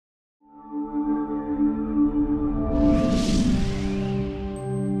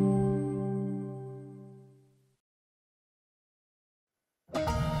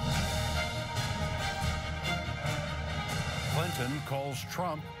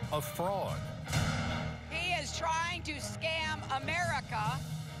Trump a fraud. He is trying to scam America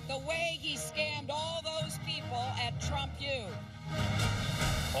the way he scammed all those people at Trump U.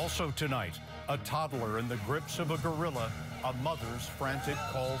 Also tonight, a toddler in the grips of a gorilla, a mother's frantic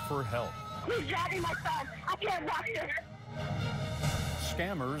call for help. He's dragging my son. I can't watch this.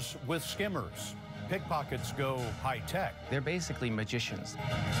 Scammers with skimmers. Pickpockets go high-tech. They're basically magicians.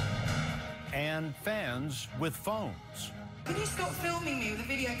 And fans with phones. Can you stop filming me with a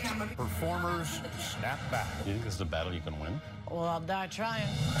video camera? Performers snap back. You think this is a battle you can win? Well, I'll die trying.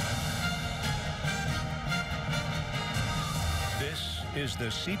 This is the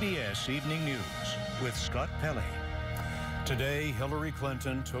CBS Evening News with Scott Pelley. Today, Hillary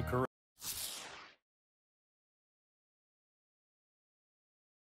Clinton took her